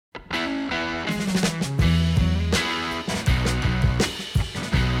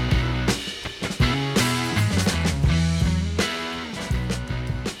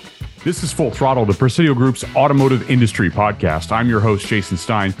This is Full Throttle, the Presidio Group's automotive industry podcast. I'm your host, Jason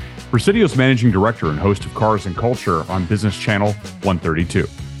Stein, Presidio's managing director and host of Cars and Culture on Business Channel 132.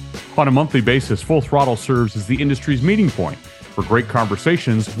 On a monthly basis, Full Throttle serves as the industry's meeting point for great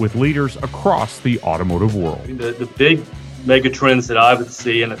conversations with leaders across the automotive world. The big mega trends that I would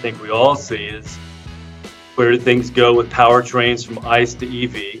see, and I think we all see, is where do things go with powertrains from ICE to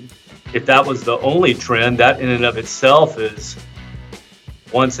EV. If that was the only trend, that in and of itself is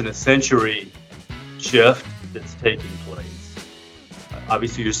once in a century shift that's taking place.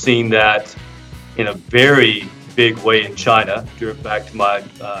 Obviously, you're seeing that in a very big way in China. Driven back to my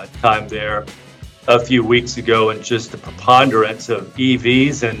time there a few weeks ago, and just the preponderance of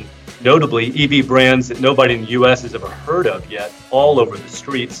EVs, and notably EV brands that nobody in the U.S. has ever heard of yet, all over the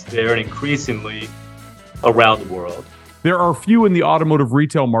streets there and increasingly around the world. There are few in the automotive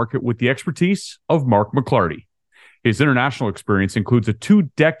retail market with the expertise of Mark McLarty. His international experience includes a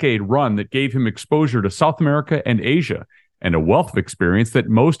 2-decade run that gave him exposure to South America and Asia, and a wealth of experience that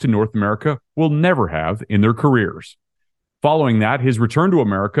most in North America will never have in their careers. Following that, his return to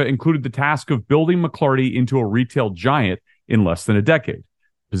America included the task of building McLarty into a retail giant in less than a decade,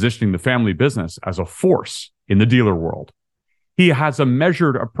 positioning the family business as a force in the dealer world. He has a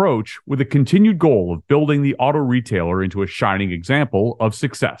measured approach with a continued goal of building the auto retailer into a shining example of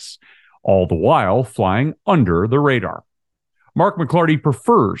success, all the while flying under the radar. Mark McLarty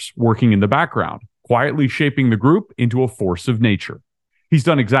prefers working in the background, quietly shaping the group into a force of nature. He's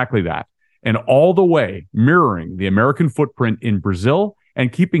done exactly that, and all the way mirroring the American footprint in Brazil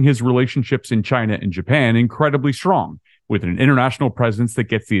and keeping his relationships in China and Japan incredibly strong, with an international presence that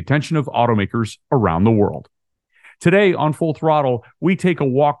gets the attention of automakers around the world. Today on Full Throttle, we take a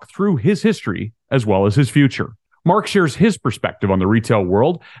walk through his history as well as his future. Mark shares his perspective on the retail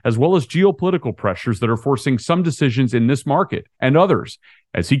world, as well as geopolitical pressures that are forcing some decisions in this market and others,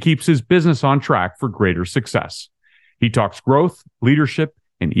 as he keeps his business on track for greater success. He talks growth, leadership,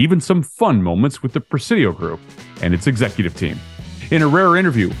 and even some fun moments with the Presidio Group and its executive team. In a rare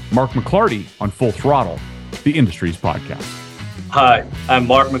interview, Mark McLarty on Full Throttle, the industry's podcast. Hi, I'm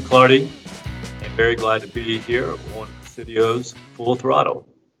Mark McLarty, and very glad to be here on Presidio's Full Throttle.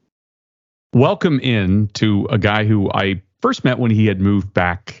 Welcome in to a guy who I first met when he had moved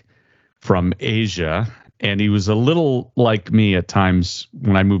back from Asia, and he was a little like me at times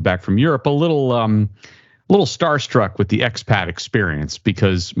when I moved back from Europe, a little starstruck with the expat experience,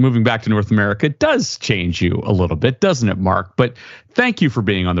 because moving back to North America does change you a little bit, doesn't it, Mark? But thank you for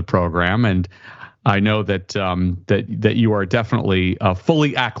being on the program, and I know that that you are definitely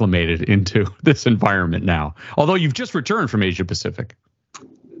fully acclimated into this environment now, although you've just returned from Asia Pacific.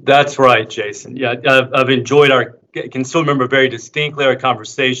 That's right, Jason. Yeah, I've enjoyed can still remember very distinctly our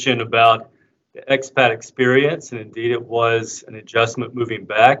conversation about the expat experience, and indeed it was an adjustment moving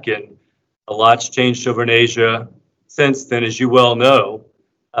back, and a lot's changed over in Asia since then, as you well know,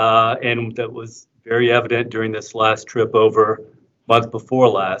 and that was very evident during this last trip over month before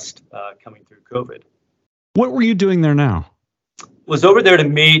last, coming through COVID. What were you doing there now? Was over there to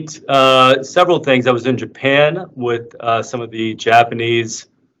meet several things. I was in Japan with some of the Japanese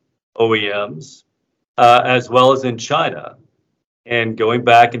OEMs, as well as in China, and going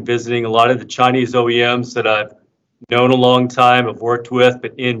back and visiting a lot of the Chinese OEMs that I've known a long time, have worked with,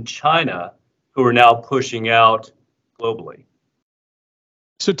 but in China, who are now pushing out globally.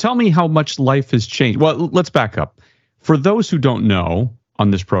 So tell me how much life has changed. Well, let's back up. For those who don't know on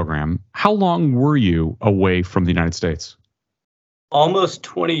this program, how long were you away from the United States? Almost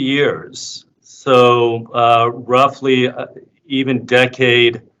 20 years. So roughly even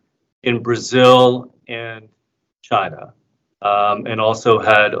decade in Brazil and China, and also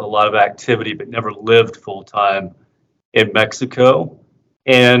had a lot of activity, but never lived full-time in Mexico,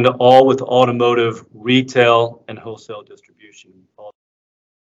 and all with automotive retail and wholesale distribution.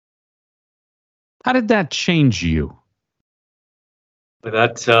 How did that change you?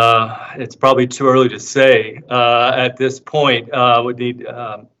 That it's probably too early to say at this point. Would need.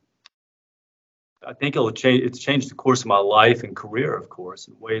 I think it'll change. It's changed the course of my life and career, of course,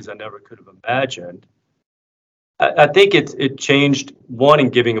 in ways I never could have imagined. I think it changed, one, in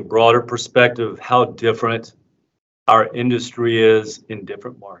giving a broader perspective of how different our industry is in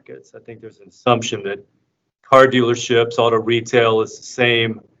different markets. I think there's an assumption that car dealerships, auto retail is the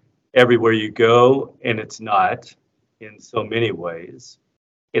same everywhere you go, and it's not in so many ways.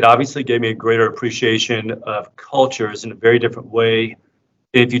 It obviously gave me a greater appreciation of cultures in a very different way.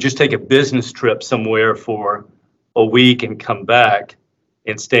 If you just take a business trip somewhere for a week and come back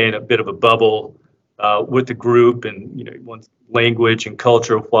and stay in a bit of a bubble with the group and one's language and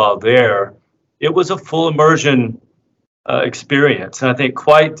culture while there, it was a full immersion experience, and I think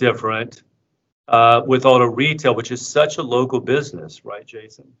quite different with auto retail, which is such a local business, right,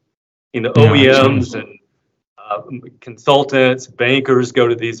 Jason? Yeah, OEMs and consultants, bankers go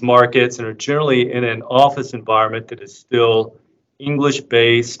to these markets and are generally in an office environment that is still English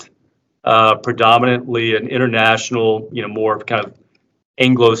based, predominantly an international, more kind of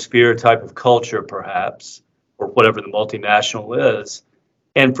Anglosphere type of culture, perhaps, or whatever the multinational is.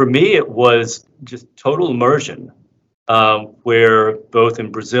 And for me, it was just total immersion, where both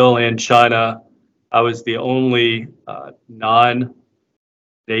in Brazil and China, I was the only non-native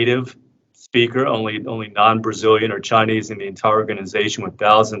speaker, only non-Brazilian or Chinese in the entire organization with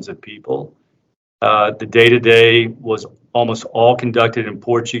thousands of people. The day-to-day was almost all conducted in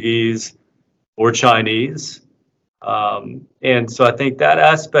Portuguese or Chinese. And so I think that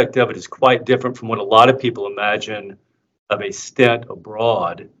aspect of it is quite different from what a lot of people imagine of a stint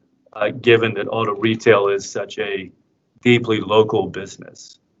abroad, given that auto retail is such a deeply local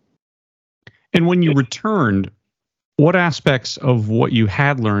business. And when you returned, what aspects of what you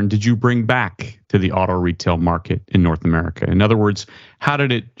had learned did you bring back to the auto retail market in North America? In other words, how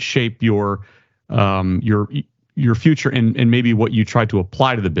did it shape your future and maybe what you tried to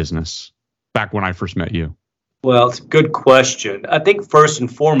apply to the business back when I first met you? Well, it's a good question. I think first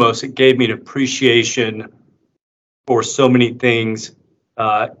and foremost, it gave me an appreciation for so many things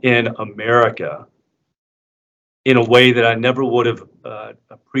in America in a way that I never would have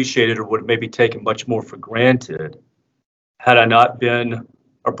appreciated or would have maybe taken much more for granted had I not been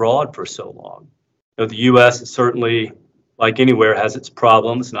abroad for so long. The U.S. is certainly, like anywhere, has its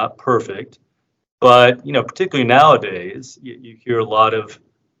problems, not perfect. But, particularly nowadays, you hear a lot of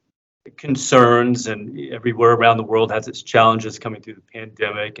concerns, and everywhere around the world has its challenges coming through the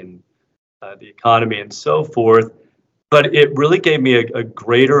pandemic and the economy and so forth. But it really gave me a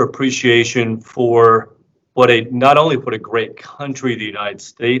greater appreciation for not only what a great country the United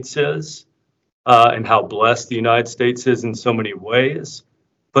States is, and how blessed the United States is in so many ways,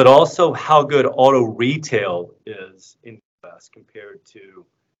 but also how good auto retail is in the U.S. compared to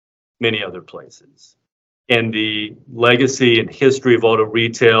many other places. And the legacy and history of auto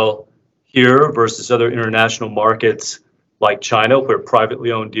retail here versus other international markets like China, where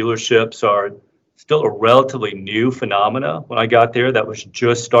privately owned dealerships are still a relatively new phenomena. When I got there, that was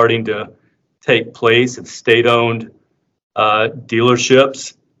just starting to take place, of state-owned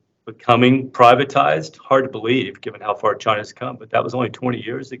dealerships becoming privatized. Hard to believe, given how far China's come, but that was only 20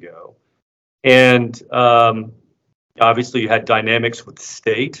 years ago. And obviously, you had dynamics with the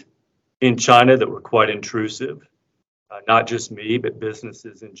state in China that were quite intrusive. Not just me, but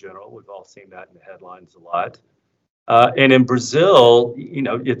businesses in general. We've all seen that in the headlines a lot. And in Brazil,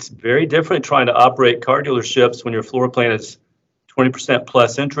 it's very different trying to operate car dealerships when your floor plan is 20%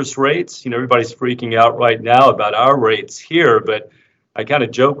 plus interest rates. Everybody's freaking out right now about our rates here, but I kind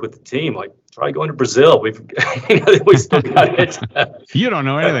of joke with the team, like, try going to Brazil. We still got it. You don't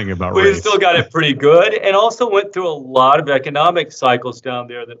know anything about rates. We still got it pretty good, and also went through a lot of economic cycles down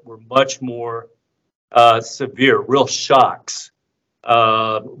there that were much more severe, real shocks.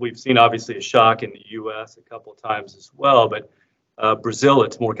 We've seen obviously a shock in the U.S. a couple of times as well, but Brazil,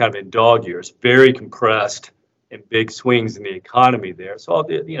 it's more kind of in dog years, very compressed and big swings in the economy there. So,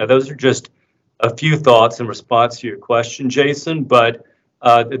 those are just a few thoughts in response to your question, Jason. But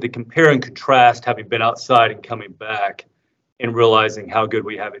the compare and contrast, having been outside and coming back and realizing how good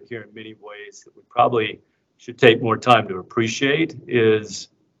we have it here in many ways that we probably should take more time to appreciate, is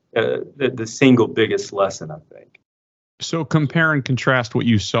the single biggest lesson, I think. So compare and contrast what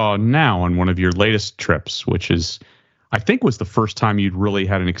you saw now on one of your latest trips, which is, I think, was the first time you'd really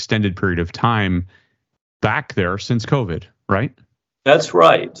had an extended period of time back there since COVID, right? That's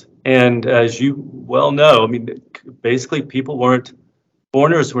right. And as you well know, basically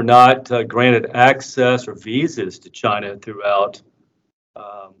foreigners were not granted access or visas to China throughout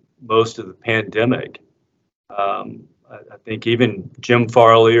most of the pandemic. I think even Jim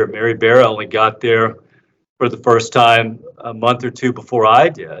Farley or Mary Barra only got there for the first time a month or two before I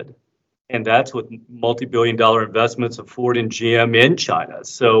did. And that's with multi-billion-dollar investments of Ford and GM in China.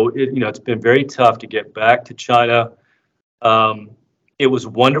 So it's been very tough to get back to China. It was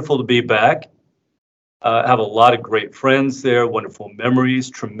wonderful to be back. I have a lot of great friends there, wonderful memories,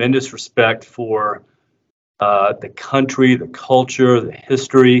 tremendous respect for the country, the culture, the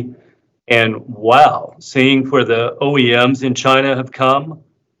history. And wow, seeing where the OEMs in China have come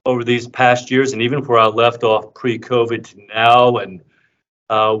over these past years, and even where I left off pre-COVID to now, and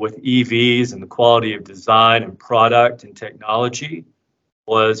with EVs and the quality of design and product and technology,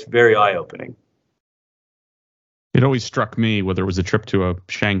 was very eye-opening. It always struck me, whether it was a trip to a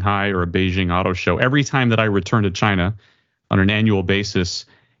Shanghai or a Beijing auto show, every time that I returned to China on an annual basis,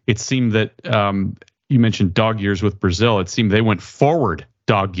 it seemed that you mentioned dog years with Brazil. It seemed they went forward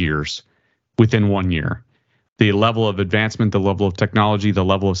dog years within 1 year. The level of advancement, the level of technology, the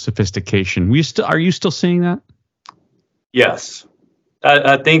level of sophistication. Are you still seeing that? Yes,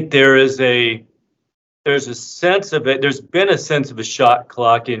 I think there's a sense of it. There's been a sense of a shot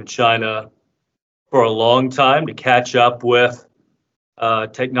clock in China for a long time to catch up with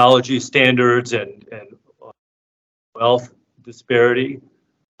technology standards and wealth disparity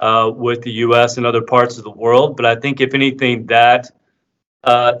with the U.S. and other parts of the world. But I think, if anything, that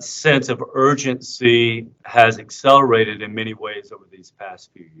sense of urgency has accelerated in many ways over these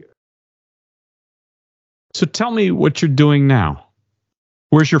past few years. So tell me what you're doing now.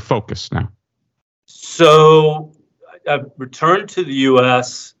 Where's your focus now? So I returned to the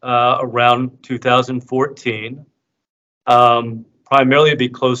U.S. Around 2014, primarily to be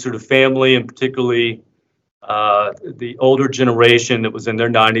closer to family, and particularly the older generation that was in their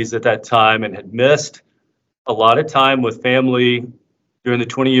 90s at that time and had missed a lot of time with family during the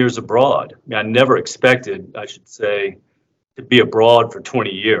 20 years abroad. I mean, I never expected, I should say, to be abroad for 20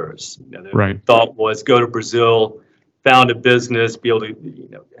 years. The thought was go to Brazil, found a business, be able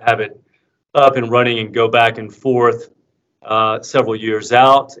to have it up and running and go back and forth several years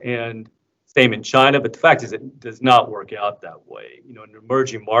out, and same in China. But the fact is, it does not work out that way. An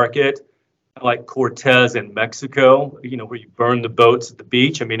emerging market like Cortez in Mexico, where you burn the boats at the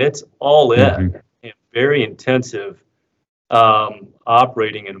beach. I mean, it's all in and very intensive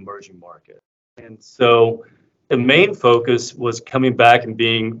operating in emerging market. And so the main focus was coming back and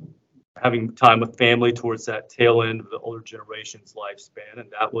having time with family towards that tail end of the older generation's lifespan.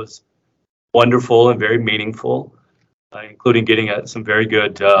 And that was wonderful and very meaningful, including getting some very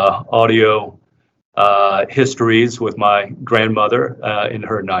good audio histories with my grandmother in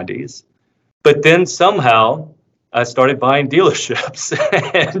her 90s. But then somehow I started buying dealerships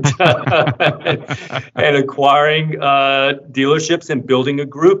and acquiring dealerships and building a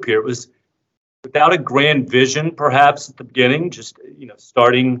group here. It was without a grand vision, perhaps at the beginning, just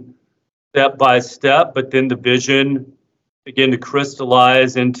starting step by step. But then the vision began to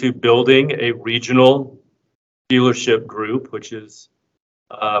crystallize into building a regional dealership group, which is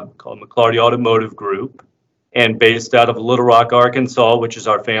called McLarty Automotive Group, and based out of Little Rock, Arkansas, which is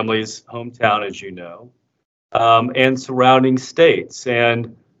our family's hometown, as you know, and surrounding states.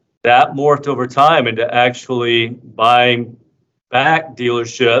 And that morphed over time into actually buying back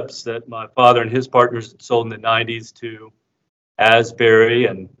dealerships that my father and his partners had sold in the 90s to Asbury,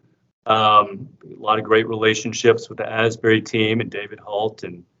 and a lot of great relationships with the Asbury team and David Holt,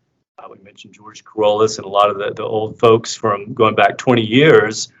 and we mentioned George Corollas and a lot of the old folks from going back 20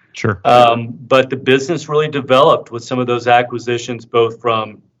 years. Sure. But the business really developed with some of those acquisitions, both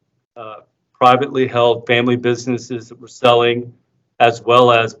from privately held family businesses that were selling, as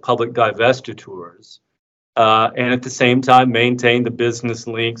well as public divestitures. And at the same time, maintain the business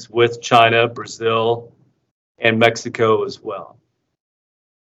links with China, Brazil, and Mexico as well.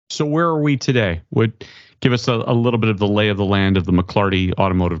 So where are we today? Give us a little bit of the lay of the land of the McLarty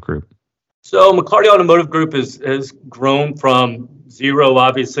Automotive Group. So McLarty Automotive Group has grown from zero,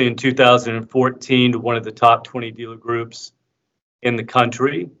 obviously, in 2014 to one of the top 20 dealer groups in the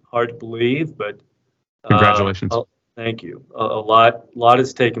country. Hard to believe, but congratulations. Thank you. A lot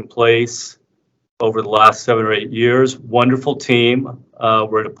has taken place over the last 7 or 8 years. Wonderful team.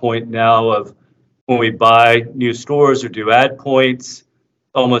 We're at a point now of when we buy new stores or do ad points,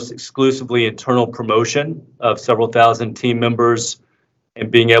 almost exclusively internal promotion of several thousand team members, and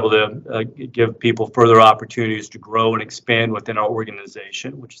being able to give people further opportunities to grow and expand within our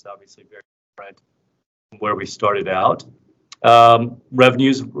organization, which is obviously very different from where we started out.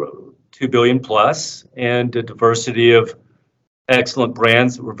 Revenues $2 billion plus, and a diversity of excellent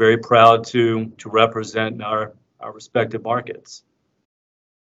brands that we're very proud to represent in our respective markets.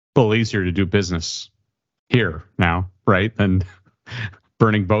 A little easier to do business here now, right, than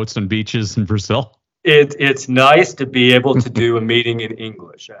burning boats on beaches in Brazil. It's nice to be able to do a meeting in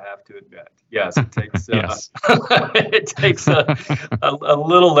English, I have to admit. Yes, it takes it takes a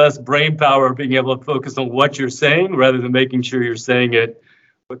little less brain power being able to focus on what you're saying rather than making sure you're saying it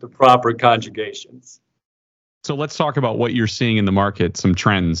with the proper conjugations. So let's talk about what you're seeing in the market, some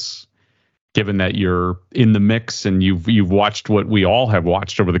trends, given that you're in the mix and you've watched what we all have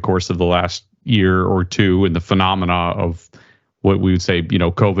watched over the course of the last year or two, and the phenomena of what we would say,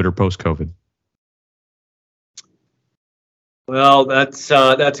 COVID or post-COVID. Well, that's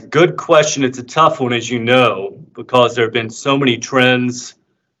a good question. It's a tough one, as you know, because there have been so many trends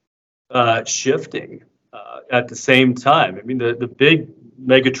shifting at the same time. I mean, the big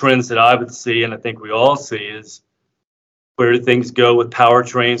mega trends that I would see, and I think we all see, is where do things go with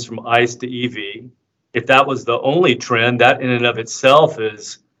powertrains from ICE to EV? If that was the only trend, that in and of itself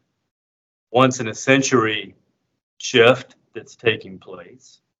is once in a century shift that's taking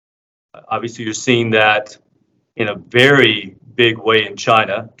place. Obviously, you're seeing that in a very big way in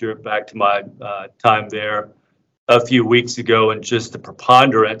China. Back to my time there a few weeks ago, and just the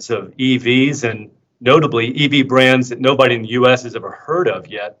preponderance of EVs, and notably EV brands that nobody in the U.S. has ever heard of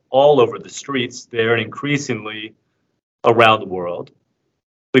yet, all over the streets there and increasingly around the world.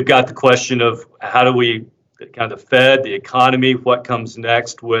 We've got the question of how do we, kind of the Fed, the economy, what comes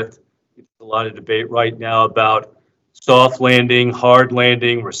next, with a lot of debate right now about soft landing, hard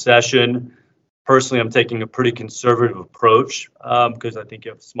landing, recession. Personally, I'm taking a pretty conservative approach because I think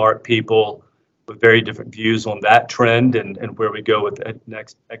you have smart people with very different views on that trend and where we go with the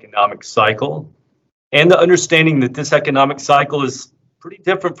next economic cycle. And the understanding that this economic cycle is pretty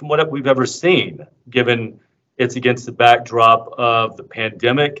different from what we've ever seen, given it's against the backdrop of the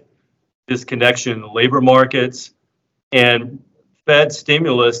pandemic, disconnection in the labor markets, and Fed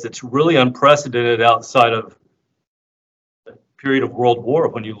stimulus that's really unprecedented outside of the period of World War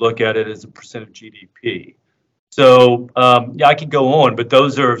when you look at it as a percent of GDP. So, yeah, I could go on, but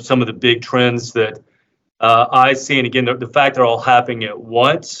those are some of the big trends that I see. And again, the fact they're all happening at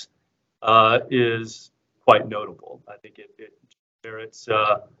once is quite notable. I think it merits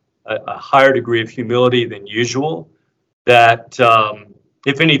a higher degree of humility than usual. That,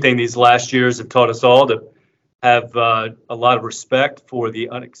 if anything, these last years have taught us all to have a lot of respect for the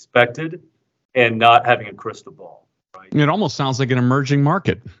unexpected and not having a crystal ball. Right? It almost sounds like an emerging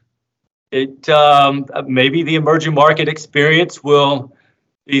market. It maybe the emerging market experience will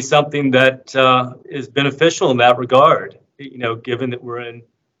be something that is beneficial in that regard. You know, given that we're in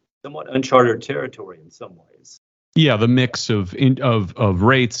somewhat uncharted territory in some ways. Yeah, the mix of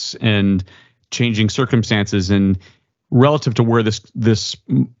rates and changing circumstances, and relative to where this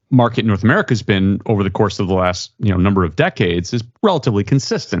market in North America has been over the course of the last number of decades, is relatively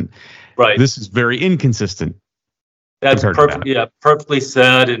consistent. Right. This is very inconsistent. That's perfect. Yeah, perfectly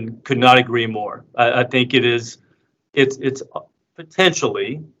said, and could not agree more. I think it is. It's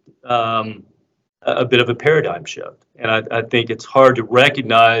potentially a bit of a paradigm shift, and I think it's hard to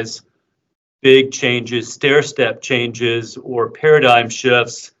recognize big changes, stair-step changes, or paradigm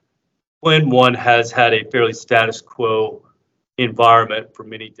shifts when one has had a fairly status quo environment for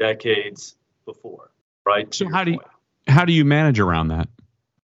many decades before. Right. So how do you manage around that?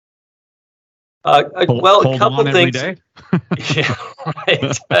 Well, a couple things. Every day? Yeah,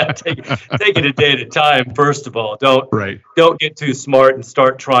 right. Take it a day at a time. First of all, don't get too smart and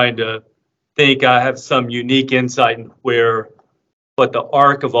start trying to think I have some unique insight in what the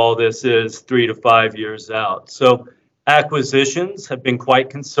arc of all this is 3 to 5 years out. So acquisitions have been quite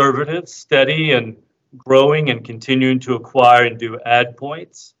conservative, steady, and growing, and continuing to acquire and do add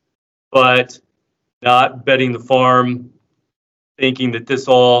points, but not betting the farm, thinking that this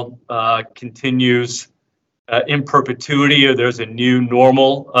all continues in perpetuity, or there's a new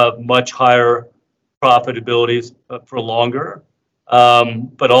normal of much higher profitabilities for longer,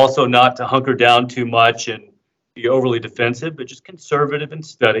 but also not to hunker down too much and be overly defensive, but just conservative and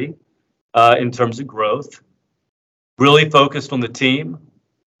steady in terms of growth. Really focused on the team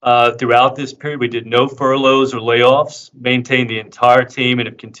throughout this period. We did no furloughs or layoffs, maintained the entire team, and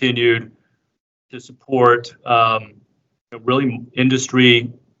have continued to support really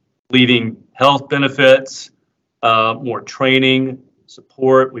industry-leading health benefits, more training,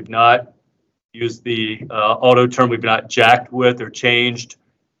 support. We've not used the auto term, we've not jacked with or changed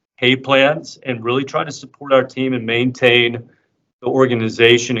pay plans, and really try to support our team and maintain the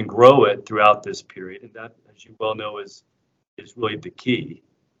organization and grow it throughout this period. And that, as you well know, is really the key.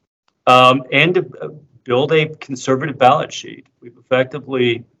 And to build a conservative balance sheet. We've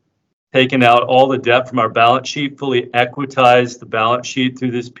effectively taken out all the debt from our balance sheet, fully equitized the balance sheet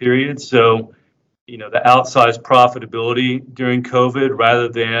through this period. So, the outsized profitability during COVID, rather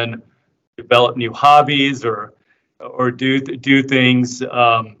than develop new hobbies or do things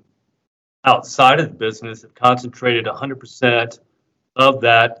outside of the business, have concentrated 100% of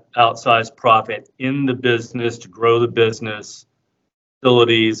that outsized profit in the business to grow the business,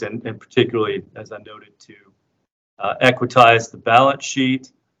 facilities, and particularly, as I noted, to equitize the balance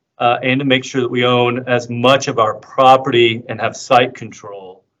sheet. And to make sure that we own as much of our property and have site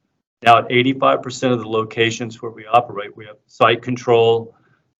control. Now, at 85% of the locations where we operate, we have site control,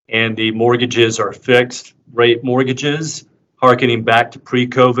 and the mortgages are fixed rate mortgages, harkening back to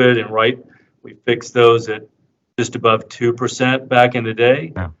pre-COVID. And we fixed those at just above 2% back in the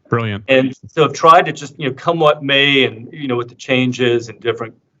day. Yeah, brilliant. And so I've tried to just, come what may, and, with the changes and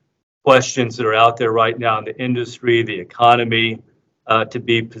different questions that are out there right now in the industry, the economy, to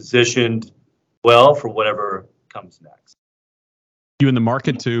be positioned well for whatever comes next. You in the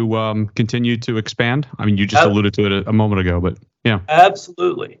market to continue to expand? I mean, you just alluded to it a moment ago, but yeah.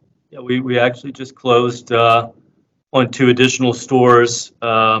 Absolutely. Yeah, we actually just closed on 2 additional stores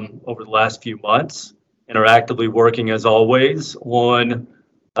over the last few months, and are actively working, as always, on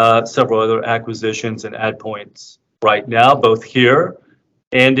several other acquisitions and add points right now, both here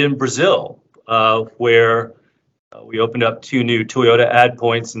and in Brazil, where we opened up 2 new Toyota add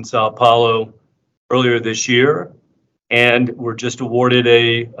points in Sao Paulo earlier this year, and we're just awarded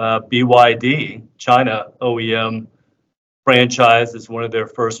a BYD China OEM franchise as one of their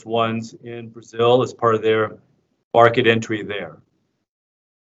first ones in Brazil as part of their market entry there.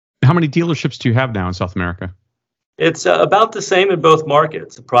 How many dealerships do you have now in South America? It's about the same in both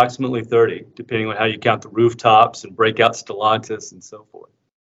markets, approximately 30, depending on how you count the rooftops and breakout Stellantis and so forth.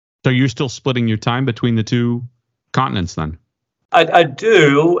 So you're still splitting your time between the 2 continents then? I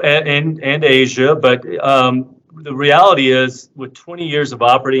do, and Asia, but the reality is, with 20 years of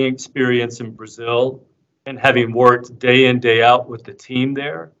operating experience in Brazil and having worked day in, day out with the team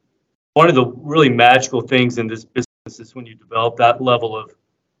there, one of the really magical things in this business is when you develop that level of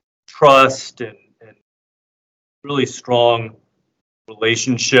trust and really strong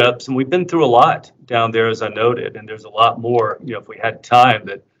relationships. And we've been through a lot down there, as I noted, and there's a lot more, if we had time,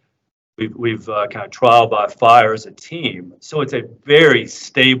 that we've kind of trial by fire as a team. So it's a very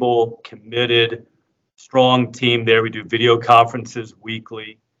stable, committed, strong team there. We do video conferences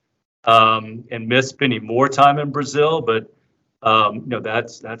weekly, and miss spending more time in Brazil, but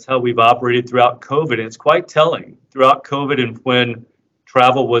that's how we've operated throughout COVID. And it's quite telling. Throughout COVID and when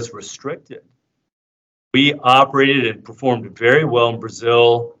travel was restricted, we operated and performed very well in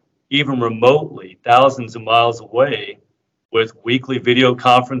Brazil, even remotely, thousands of miles away, with weekly video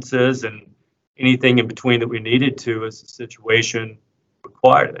conferences and anything in between that we needed to as the situation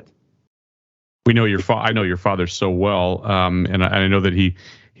required it. We know I know your father so well, and I know that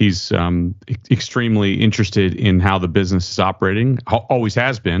he's extremely interested in how the business is operating. Always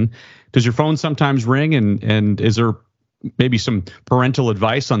has been. Does your phone sometimes ring, and is there maybe some parental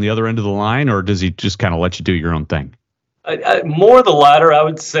advice on the other end of the line, or does he just kind of let you do your own thing? More the latter, I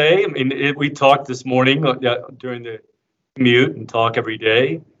would say. I mean, we talked this morning during the commute and talk every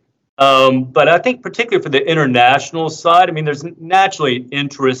day. But I think particularly for the international side, I mean, there's naturally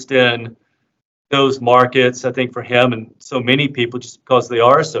interest in those markets, I think, for him and so many people, just because they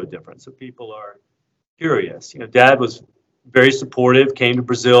are so different. So people are curious. Dad was very supportive, came to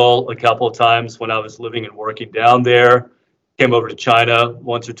Brazil a couple of times when I was living and working down there, came over to China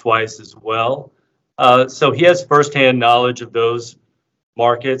once or twice as well. So he has firsthand knowledge of those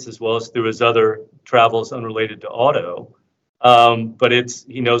markets, as well as through his other travels unrelated to auto. But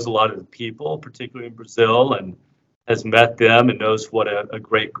he knows a lot of the people, particularly in Brazil, and has met them and knows what a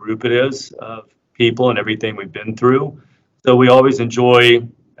great group it is of people and everything we've been through. So I always enjoy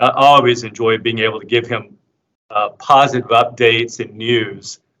being able to give him positive updates and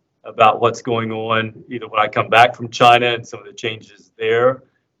news about what's going on, either when I come back from China and some of the changes there,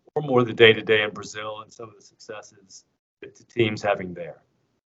 or more the day-to-day in Brazil and some of the successes that the team's having there.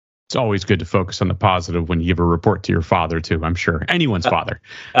 It's always good to focus on the positive when you give a report to your father, too, I'm sure. Anyone's father.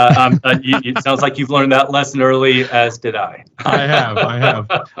 It sounds like you've learned that lesson early, as did I. I have.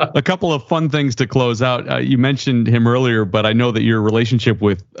 A couple of fun things to close out. You mentioned him earlier, but I know that your relationship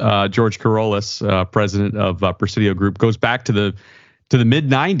with George Corollas, president of Presidio Group, goes back to the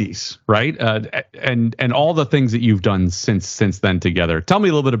mid-'90s, right? And all the things that you've done since then together. Tell me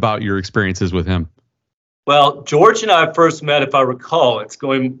a little bit about your experiences with him. Well, George and I first met, if I recall, it's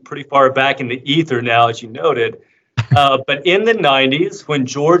going pretty far back in the ether now, as you noted. But in the 90s, when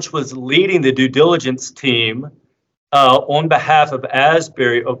George was leading the due diligence team on behalf of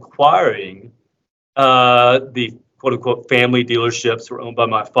Asbury acquiring the quote-unquote family dealerships were owned by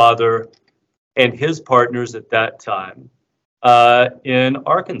my father and his partners at that time in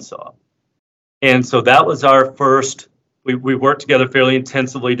Arkansas. And so that was our first. We worked together fairly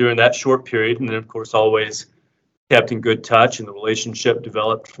intensively during that short period, and then, of course, always kept in good touch, and the relationship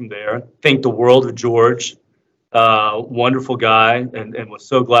developed from there. Think the world of George, wonderful guy, and was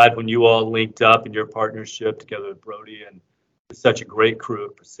so glad when you all linked up in your partnership together with Brody and such a great crew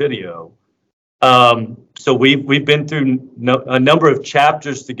at Presidio. So we've been through a number of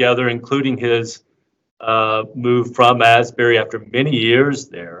chapters together, including his move from Asbury after many years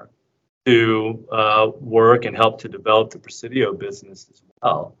there to work and help to develop the Presidio business as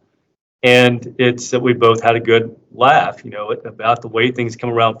well. And it's that we both had a good laugh, about the way things come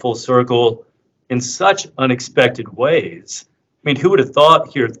around full circle in such unexpected ways. I mean, who would have thought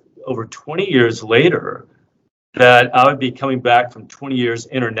here over 20 years later that I would be coming back from 20 years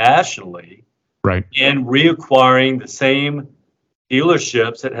internationally, right, and reacquiring the same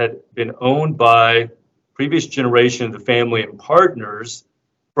dealerships that had been owned by previous generation of the family and partners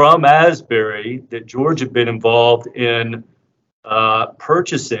from Asbury that George had been involved in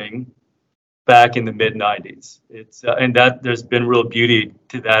purchasing back in the mid 90s. It's and that there's been real beauty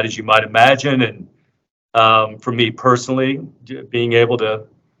to that, as you might imagine, and for me personally, being able to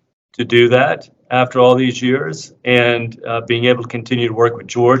do that after all these years, and being able to continue to work with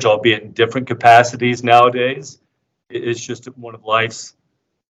George, albeit in different capacities nowadays, is just one of life's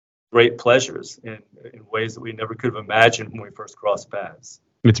great pleasures in ways that we never could have imagined when we first crossed paths.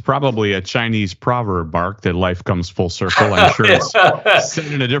 It's probably a Chinese proverb, Mark, that life comes full circle. I'm sure it's said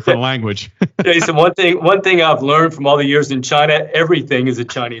in a different language. Jason, one thing I've learned from all the years in China, everything is a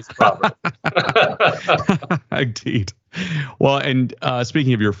Chinese proverb. Indeed. Well, and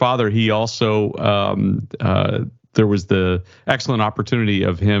speaking of your father, he also, there was the excellent opportunity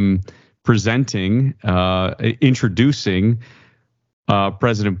of him presenting, introducing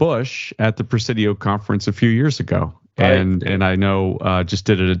President Bush at the Presidio conference a few years ago. Right. And I know just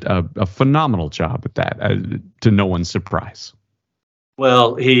did a phenomenal job at that, to no one's surprise.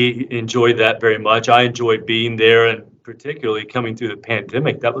 Well, he enjoyed that very much. I enjoyed being there, and particularly coming through the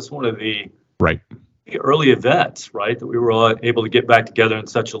pandemic. That was one of the early events, right, that we were all able to get back together in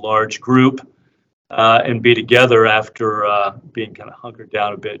such a large group and be together after being kind of hunkered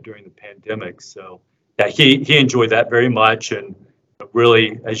down a bit during the pandemic. So, yeah, he enjoyed that very much, and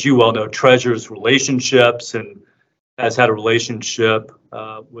really, as you well know, treasures relationships and has had a relationship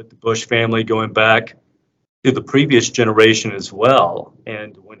with the Bush family going back to the previous generation as well,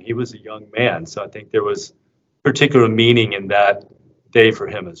 and when he was a young man. So I think there was particular meaning in that day for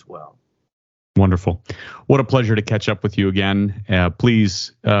him as well. Wonderful. What a pleasure to catch up with you again.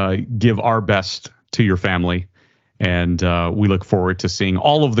 Please give our best to your family, and we look forward to seeing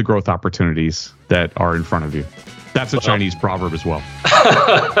all of the growth opportunities that are in front of you. That's a Chinese proverb as well.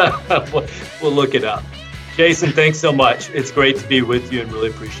 We'll look it up. Jason, thanks so much. It's great to be with you and really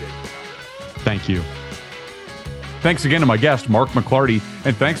appreciate it. Thank you. Thanks again to my guest, Mark McLarty,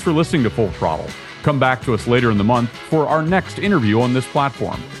 and thanks for listening to Full Throttle. Come back to us later in the month for our next interview on this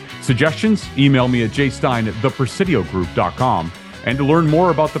platform. Suggestions? Email me at jstein@thepresidiogroup.com. And to learn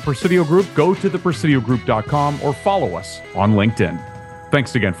more about the Presidio Group, go to thepresidiogroup.com or follow us on LinkedIn.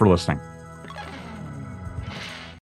 Thanks again for listening.